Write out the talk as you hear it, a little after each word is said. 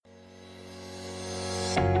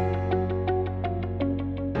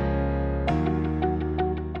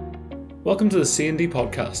Welcome to the C&D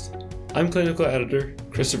podcast. I'm clinical editor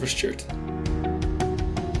Christopher Stewart.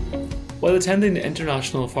 While attending the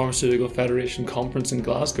International Pharmaceutical Federation conference in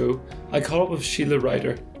Glasgow, I caught up with Sheila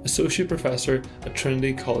Ryder, Associate Professor at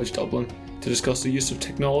Trinity College Dublin, to discuss the use of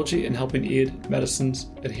technology in helping aid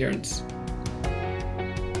medicines adherence.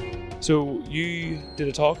 So you did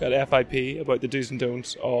a talk at FIP about the do's and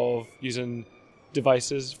don'ts of using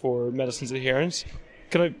devices for medicines adherence.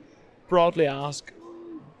 Can I broadly ask,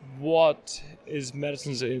 what is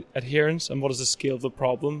medicines adherence and what is the scale of the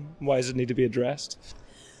problem? Why does it need to be addressed?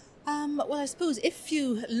 Well, I suppose if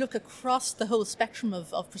you look across the whole spectrum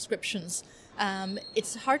of prescriptions,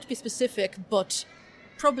 it's hard to be specific, but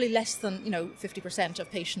probably less than 50%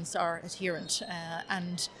 of patients are adherent,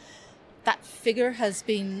 and that figure has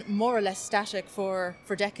been more or less static for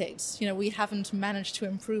decades. We haven't managed to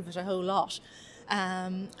improve it a whole lot,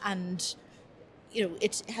 and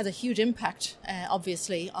it has a huge impact,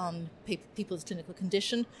 obviously, on people's clinical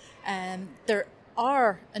condition. There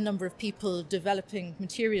are a number of people developing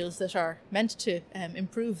materials that are meant to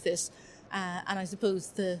improve this. And I suppose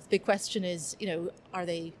the big question is, are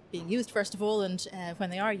they being used, first of all? And when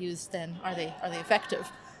they are used, then are they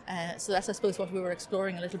effective? So that's, I suppose, what we were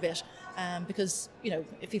exploring a little bit. Because,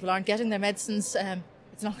 if people aren't getting their medicines,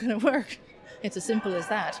 it's not going to work. It's as simple as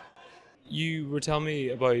that. You were telling me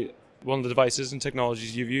about one of the devices and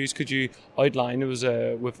technologies you've used. Could you outline? It was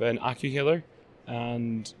with an AccuHailer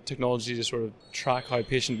and technology to sort of track how a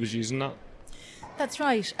patient was using that. That's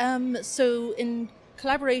right. So in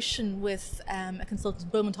collaboration with a consultant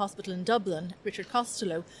at Beaumont Hospital in Dublin, Richard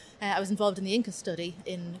Costello, I was involved in the INCA study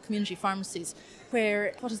in community pharmacies,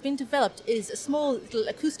 where what has been developed is a small little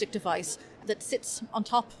acoustic device that sits on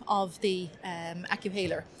top of the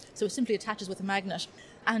AccuHailer. So it simply attaches with a magnet,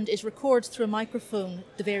 and it records through a microphone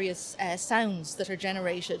the various sounds that are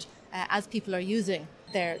generated as people are using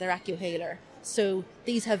their AccuHailer. So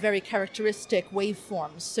these have very characteristic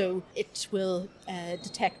waveforms. So it will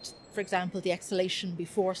detect, for example, the exhalation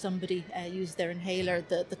before somebody used their inhaler,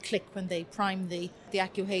 the click when they prime the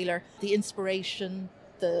AccuHailer, the inspiration,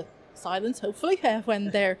 the silence, hopefully,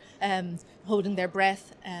 when they're holding their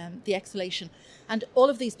breath, the exhalation. And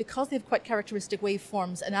all of these, because they have quite characteristic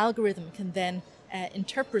waveforms, an algorithm can then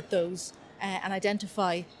interpret those and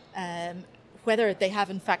identify whether they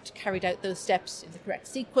have in fact carried out those steps in the correct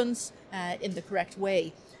sequence, in the correct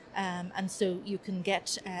way. And so you can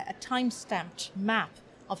get a time-stamped map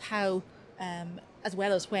of how, as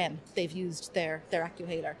well as when, they've used their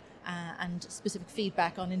AccuHailer, and specific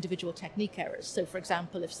feedback on individual technique errors. So, for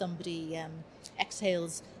example, if somebody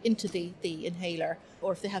exhales into the inhaler,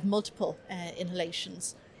 or if they have multiple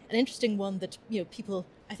inhalations. An interesting one that people,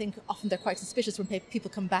 I think often they're quite suspicious when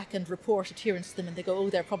people come back and report adherence to them, and they go, oh,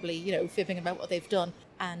 they're probably fibbing about what they've done.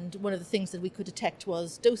 And one of the things that we could detect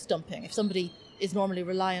was dose dumping. If somebody is normally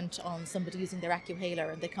reliant on somebody using their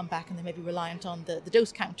AccuHailer, and they come back and they may be reliant on the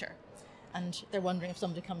dose counter, and they're wondering if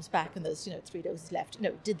somebody comes back and there's 3 doses left,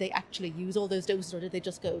 did they actually use all those doses, or did they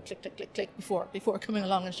just go click click click click before coming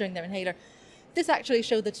along and showing their inhaler? This actually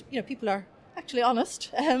showed that people are actually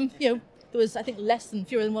honest. There was, I think,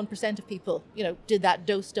 fewer than 1% of people, did that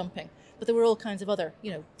dose dumping. But there were all kinds of other,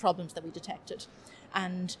 problems that we detected.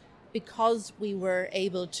 And because we were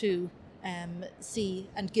able to see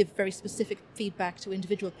and give very specific feedback to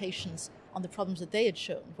individual patients on the problems that they had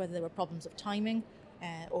shown, whether they were problems of timing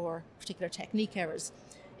or particular technique errors,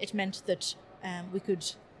 it meant that we could,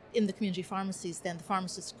 in the community pharmacies, then the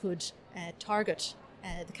pharmacists could target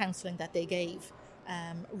the counselling that they gave,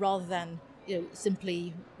 rather than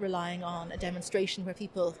simply relying on a demonstration where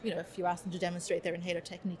people, if you ask them to demonstrate their inhaler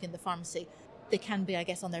technique in the pharmacy, they can be, I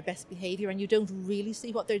guess, on their best behaviour, and you don't really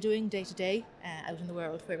see what they're doing day to day out in the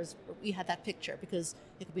world, whereas we had that picture because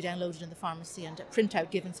it could be downloaded in the pharmacy and a printout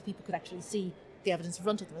given so people could actually see the evidence in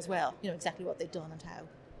front of them as well, exactly what they've done and how.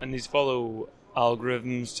 And these follow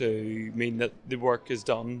algorithms to mean that the work is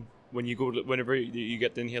done when you go whenever you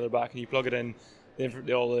get the inhaler back and you plug it in.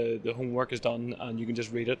 All the homework is done and you can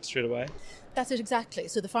just read it straight away? That's it, exactly.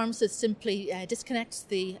 So the pharmacist simply disconnects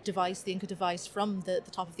the device, the INCA device, from the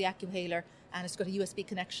top of the AccuHailer, and it's got a USB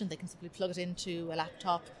connection. They can simply plug it into a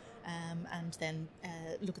laptop and then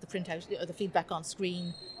look at the printout or the feedback on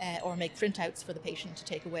screen, or make printouts for the patient to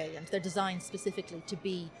take away. And they're designed specifically to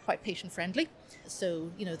be quite patient-friendly,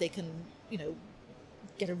 so they can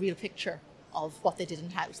get a real picture of what they did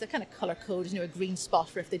in-house. They're kind of colour-coded, a green spot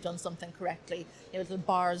for if they've done something correctly, little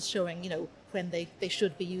bars showing, when they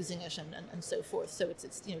should be using it and so forth. So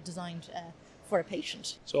it's designed for a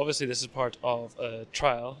patient. So obviously this is part of a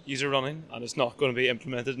trial user running, and it's not going to be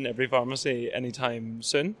implemented in every pharmacy anytime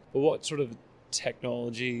soon. But what sort of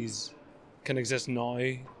technologies can exist now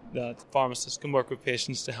that pharmacists can work with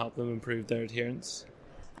patients to help them improve their adherence?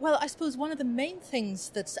 Well, I suppose one of the main things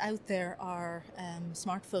that's out there are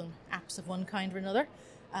smartphone apps of one kind or another.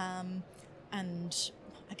 And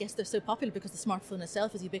I guess they're so popular because the smartphone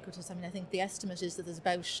itself is ubiquitous. I mean, I think the estimate is that there's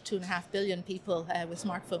about 2.5 billion people with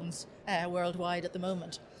smartphones worldwide at the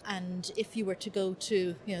moment. And if you were to go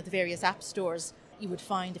to, the various app stores, you would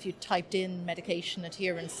find if you typed in medication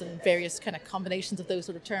adherence and various kind of combinations of those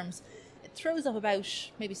sort of terms, it throws up about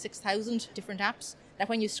maybe 6,000 different apps. Now,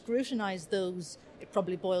 when you scrutinise those, it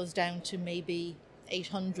probably boils down to maybe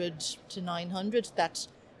 800 to 900 that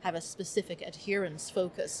have a specific adherence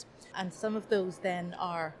focus. And some of those then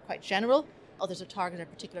are quite general. Others are targeted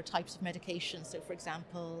at particular types of medication. So, for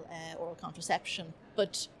example, oral contraception.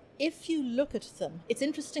 But if you look at them, it's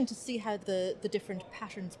interesting to see how the different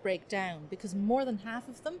patterns break down, because more than half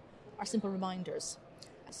of them are simple reminders.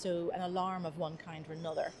 So an alarm of one kind or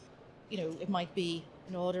another. It might be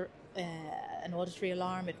an auditory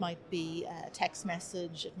alarm, it might be a text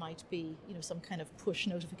message, it might be, some kind of push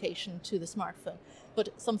notification to the smartphone, but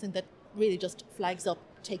something that really just flags up,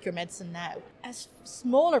 take your medicine now. A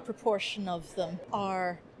smaller proportion of them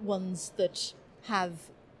are ones that have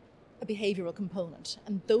a behavioural component,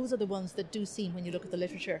 and those are the ones that do seem, when you look at the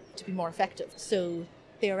literature, to be more effective. So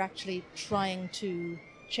they are actually trying to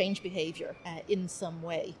change behaviour in some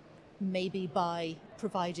way, maybe by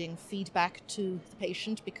providing feedback to the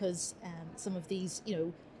patient, because some of these,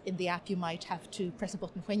 in the app you might have to press a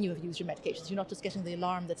button when you have used your medications. You're not just getting the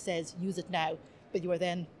alarm that says use it now, but you are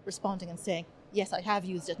then responding and saying, yes, I have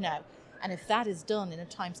used it now. And if that is done in a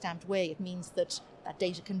time-stamped way, it means that that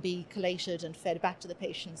data can be collated and fed back to the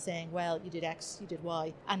patient saying, well, you did X, you did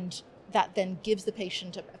Y. And that then gives the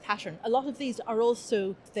patient a pattern. A lot of these are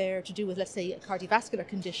also there to do with, let's say, a cardiovascular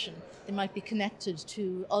condition. They might be connected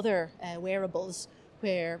to other wearables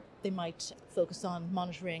where they might focus on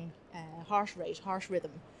monitoring heart rate, heart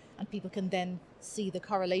rhythm. And people can then see the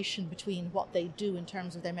correlation between what they do in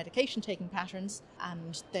terms of their medication taking patterns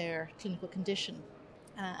and their clinical condition.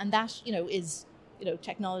 And that, is,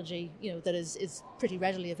 technology, that is pretty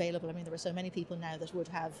readily available. I mean, there are so many people now that would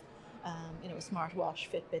have, a smartwatch,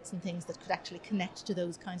 Fitbits and things that could actually connect to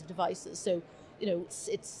those kinds of devices. So,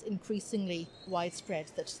 it's increasingly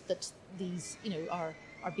widespread that these, are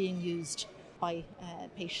being used by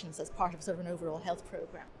patients as part of sort of an overall health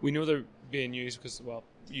program. We know they're being used because, well,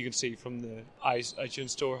 you can see from the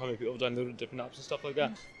iTunes store how many people have downloaded different apps and stuff like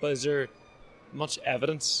that. But is there much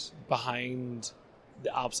evidence behind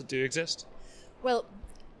the apps that do exist? Well,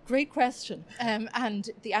 great question. And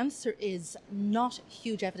the answer is not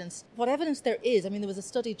huge evidence. What evidence there is, I mean, there was a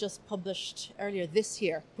study just published earlier this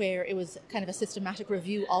year where it was kind of a systematic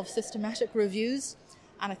review of systematic reviews.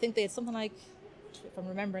 And I think they had something like, if I'm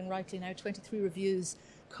remembering rightly now, 23 reviews,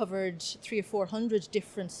 covered 300 or 400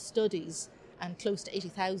 different studies and close to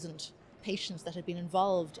 80,000 patients that had been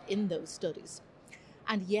involved in those studies.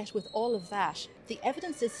 And yet with all of that, the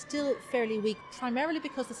evidence is still fairly weak, primarily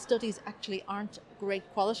because the studies actually aren't great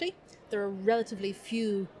quality. There are relatively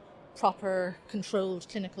few proper controlled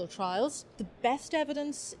clinical trials. The best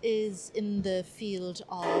evidence is in the field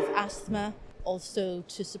of asthma, also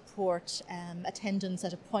to support attendance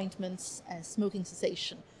at appointments, smoking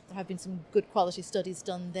cessation. There have been some good quality studies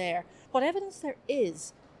done there. What evidence there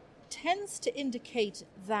is tends to indicate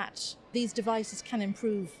that these devices can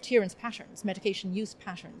improve adherence patterns, medication use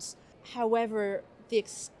patterns. However, the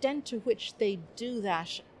extent to which they do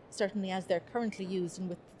that, certainly as they're currently used and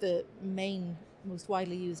with the main, most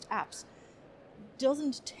widely used apps,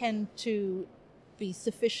 doesn't tend to be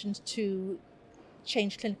sufficient to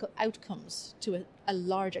change clinical outcomes to a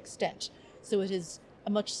large extent. So it is a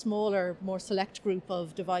much smaller, more select group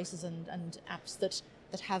of devices and apps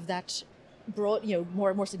that have that broad,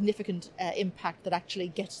 more significant impact that actually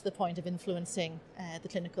gets to the point of influencing the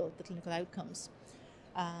clinical outcomes.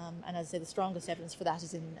 And as I say, the strongest evidence for that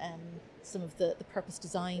is in some of the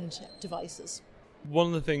purpose-designed devices. One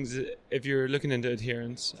of the things, if you're looking into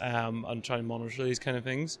adherence and trying to monitor these kind of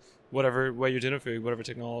things, whatever way you're doing it through, whatever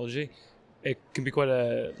technology, it can be quite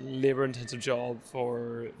a labour-intensive job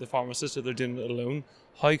for the pharmacist if they're doing it alone.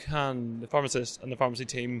 How can the pharmacist and the pharmacy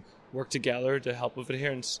team work together to help with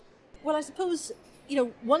adherence? Well, I suppose,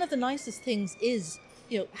 one of the nicest things is,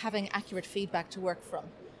 having accurate feedback to work from.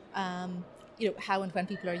 How and when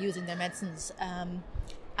people are using their medicines.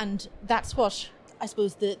 And that's what, I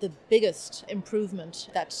suppose, the biggest improvement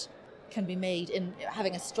that can be made in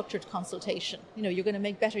having a structured consultation. You're going to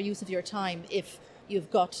make better use of your time if you've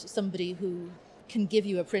got somebody who can give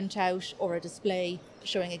you a printout or a display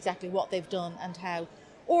showing exactly what they've done and how,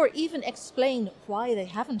 or even explain why they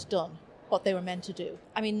haven't done what they were meant to do.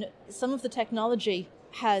 I mean, some of the technology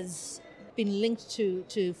has been linked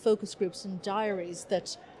to focus groups and diaries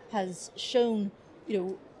that has shown,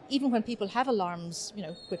 even when people have alarms,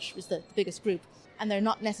 which is the biggest group, and they're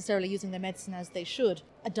not necessarily using their medicine as they should,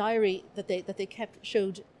 a diary that they kept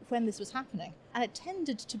showed when this was happening. And it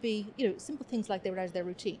tended to be, simple things like they were out of their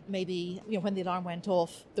routine. Maybe, when the alarm went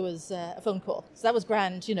off, there was a phone call. So that was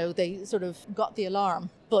grand, they sort of got the alarm,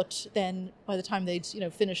 but then by the time they'd,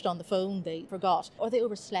 finished on the phone, they forgot, or they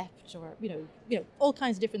overslept, or, all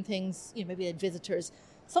kinds of different things, maybe they had visitors,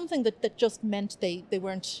 something that just meant they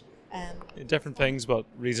weren't... different things, but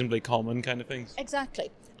reasonably common kind of things.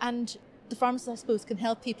 Exactly. And the pharmacist, I suppose, can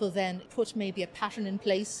help people then put maybe a pattern in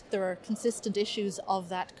place. There are consistent issues of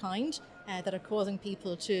that kind that are causing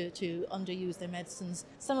people to underuse their medicines.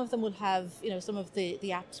 Some of them will have, some of the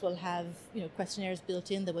apps will have, questionnaires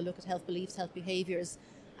built in that will look at health beliefs, health behaviours,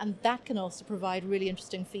 and that can also provide really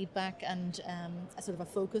interesting feedback and a sort of a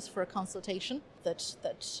focus for a consultation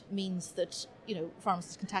that means that,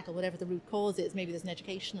 pharmacists can tackle whatever the root cause is. Maybe there's an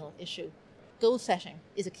educational issue. Goal setting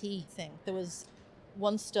is a key thing. There was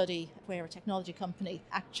one study where a technology company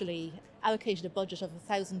actually allocated a budget of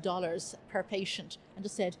 $1,000 per patient and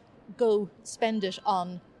just said, go spend it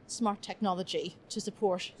on smart technology to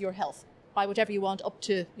support your health. Buy whatever you want up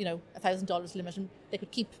to, $1,000 limit, and they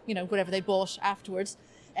could keep, whatever they bought afterwards.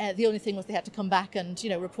 The only thing was they had to come back and,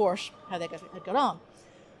 report how they had got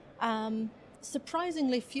on.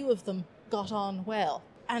 Surprisingly few of them got on well.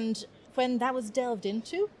 And when that was delved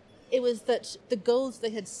into, it was that the goals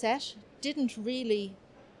they had set didn't really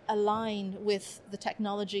align with the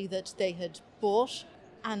technology that they had bought,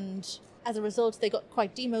 and as a result they got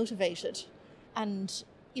quite demotivated. And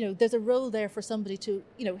there's a role there for somebody to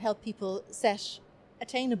help people set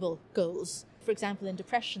attainable goals. For example, in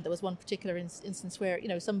depression, there was one particular instance where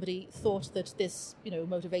somebody thought that this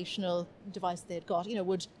motivational device they had got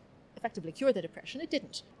would effectively cure their depression. It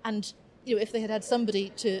didn't. And if they had somebody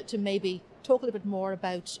to maybe talk a little bit more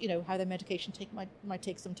about, how their medication might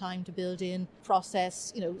take some time to build in,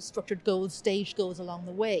 process, structured goals, staged goals along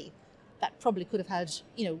the way, that probably could have had,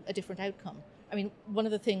 a different outcome. I mean, one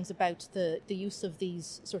of the things about the use of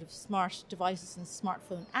these sort of smart devices and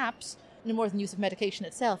smartphone apps, no more than use of medication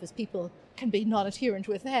itself, is people can be non-adherent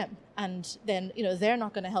with them. And then, they're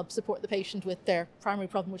not going to help support the patient with their primary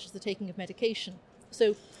problem, which is the taking of medication.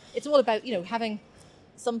 So it's all about, having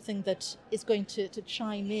something that is going to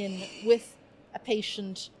chime in with a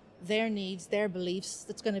patient, their needs, their beliefs,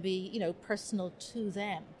 that's going to be, personal to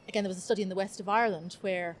them. Again, there was a study in the west of Ireland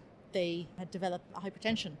where they had developed a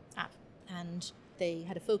hypertension app, and they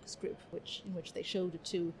had a focus group in which they showed it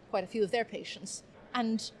to quite a few of their patients.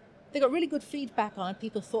 And they got really good feedback on it.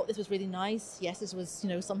 People thought this was really nice. Yes, this was,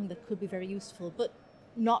 something that could be very useful, but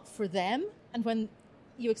not for them. And when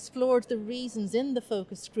you explored the reasons in the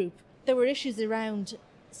focus group, there were issues around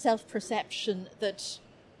self-perception that,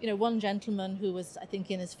 one gentleman who was, I think,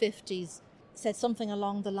 in his 50s said something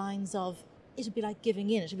along the lines of, it would be like giving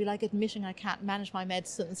in. It would be like admitting I can't manage my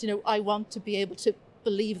medicines. I want to be able to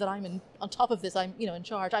believe that I'm on top of this. I'm, in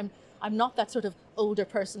charge. I'm not that sort of older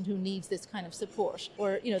person who needs this kind of support.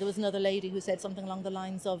 Or, there was another lady who said something along the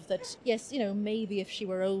lines of that, yes, maybe if she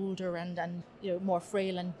were older and more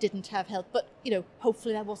frail and didn't have help, but,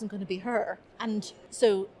 hopefully that wasn't going to be her. And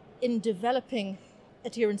so in developing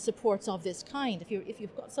adherence supports of this kind, if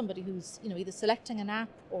you've got somebody who's, either selecting an app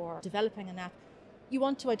or developing an app, you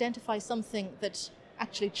want to identify something that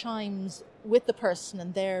actually chimes with the person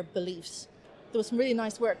and their beliefs. There was some really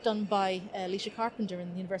nice work done by Alicia Carpenter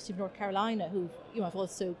in the University of North Carolina, who I've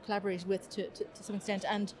also collaborated with to some extent,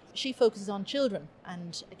 and she focuses on children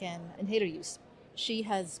and, again, inhaler use. She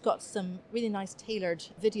has got some really nice tailored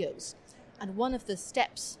videos, and one of the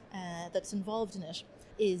steps that's involved in it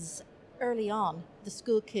is early on, the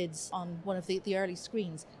school kids on one of the early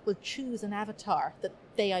screens will choose an avatar that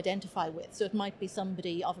they identify with. So it might be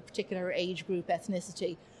somebody of a particular age group,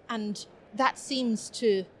 ethnicity, and that seems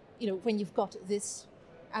to, when you've got this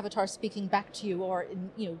avatar speaking back to you, or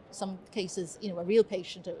in some cases a real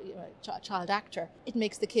patient, a child actor, it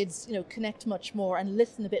makes the kids connect much more and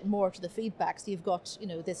listen a bit more to the feedback. So you've got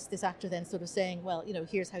this actor then sort of saying, well,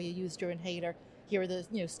 here's how you used your inhaler, here are the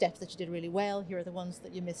steps that you did really well, here are the ones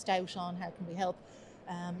that you missed out on, how can we help,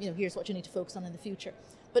 here's what you need to focus on in the future.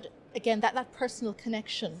 But again, that personal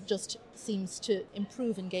connection just seems to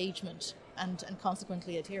improve engagement and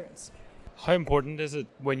consequently adherence. How important is it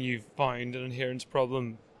when you find an adherence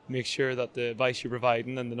problem make sure that the advice you're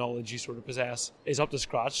providing and the knowledge you sort of possess is up to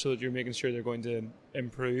scratch, so that you're making sure they're going to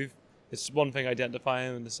improve. It's one thing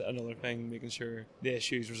identifying, and it's another thing making sure the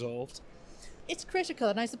issue is resolved. It's critical,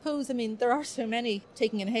 and I suppose, there are so many,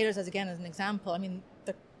 taking inhalers as an example,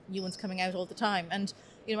 the new ones coming out all the time, and,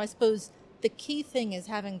 I suppose the key thing is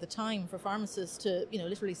having the time for pharmacists to,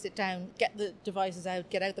 literally sit down, get the devices out,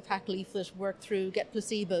 get out the pack leaflet, work through, get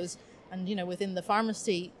placebos, and, within the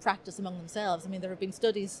pharmacy, practice among themselves. There have been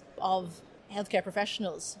studies of healthcare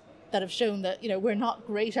professionals that have shown that, we're not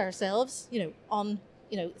great ourselves, on,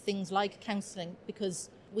 things like counselling, because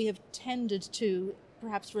we have tended to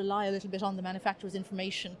perhaps rely a little bit on the manufacturer's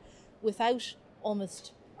information without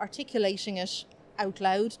almost articulating it out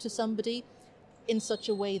loud to somebody in such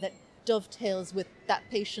a way that dovetails with that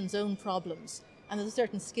patient's own problems. And there's a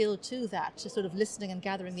certain skill to that, to sort of listening and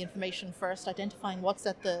gathering the information first, identifying what's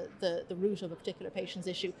at the root of a particular patient's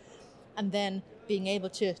issue, and then being able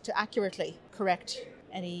to accurately correct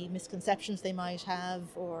any misconceptions they might have,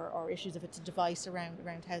 or issues if it's a device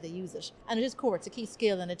around how they use it. And it is core, it's a key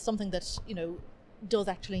skill, and it's something that, does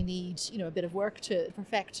actually need, a bit of work to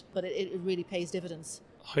perfect, but it really pays dividends.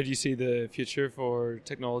 How do you see the future for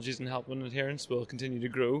technologies in helping adherence will continue to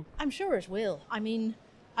grow? I'm sure it will.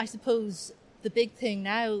 I suppose the big thing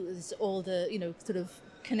now is all the, sort of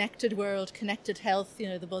connected world, connected health,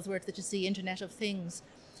 the buzzwords that you see, Internet of Things.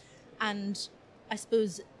 And I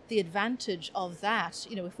suppose the advantage of that,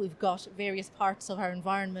 if we've got various parts of our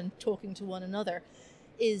environment talking to one another,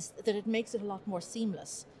 is that it makes it a lot more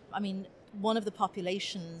seamless. One of the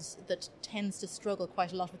populations that tends to struggle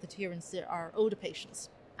quite a lot with adherence are older patients.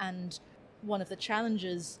 And one of the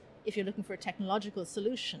challenges, if you're looking for a technological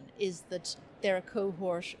solution, is that they're a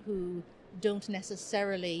cohort who don't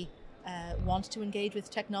necessarily want to engage with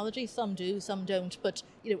technology. Some do, some don't. But,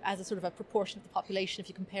 as a sort of a proportion of the population, if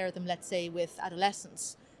you compare them, let's say, with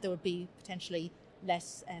adolescents, there would be potentially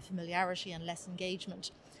less familiarity and less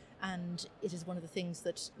engagement. And it is one of the things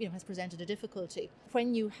that, has presented a difficulty.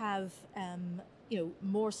 When you have,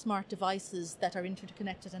 more smart devices that are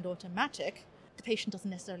interconnected and automatic, the patient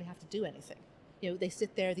doesn't necessarily have to do anything. They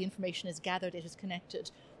sit there, the information is gathered, it is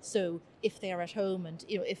connected. So if they are at home and,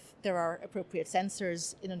 if there are appropriate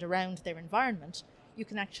sensors in and around their environment, you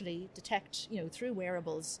can actually detect, through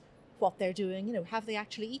wearables what they're doing. Have they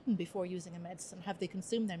actually eaten before using a medicine? Have they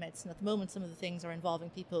consumed their medicine? At the moment, some of the things are involving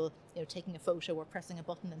people, taking a photo or pressing a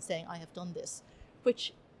button and saying, I have done this,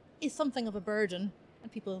 which is something of a burden,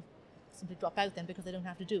 and people simply drop out then because they don't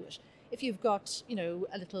have to do it. If you've got,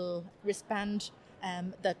 a little wristband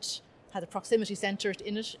that has a proximity sensor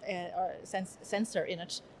in it, sensor in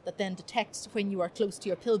it, that then detects when you are close to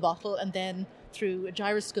your pill bottle, and then through a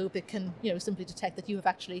gyroscope it can, simply detect that you have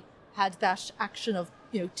actually had that action of,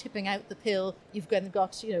 tipping out the pill. You've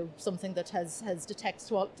got, something that has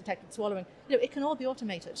detected swallowing. It can all be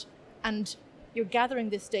automated, and you're gathering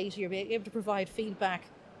this data. You're able to provide feedback,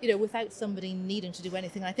 without somebody needing to do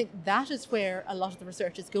anything. And I think that is where a lot of the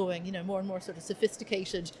research is going. More and more sort of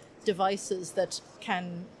sophisticated devices that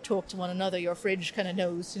can talk to one another. Your fridge kind of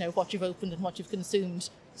knows, what you've opened and what you've consumed.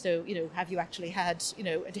 So, have you actually had,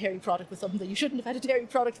 a dairy product with something that you shouldn't have had a dairy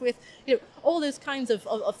product with? All those kinds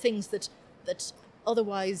of things that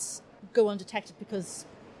otherwise go undetected because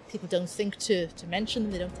people don't think to mention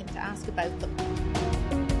them, they don't think to ask about them.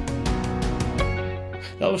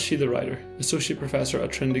 That was Sheila Ryder, Associate Professor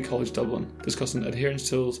at Trinity College Dublin, discussing adherence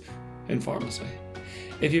tools in pharmacy.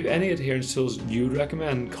 If you have any adherence tools you'd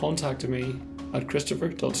recommend, contact me at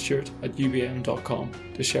christopher.stewart@ubm.com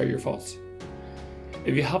to share your thoughts.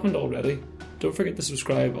 If you haven't already, don't forget to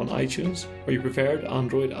subscribe on iTunes or your preferred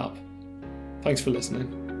Android app. Thanks for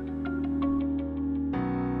listening.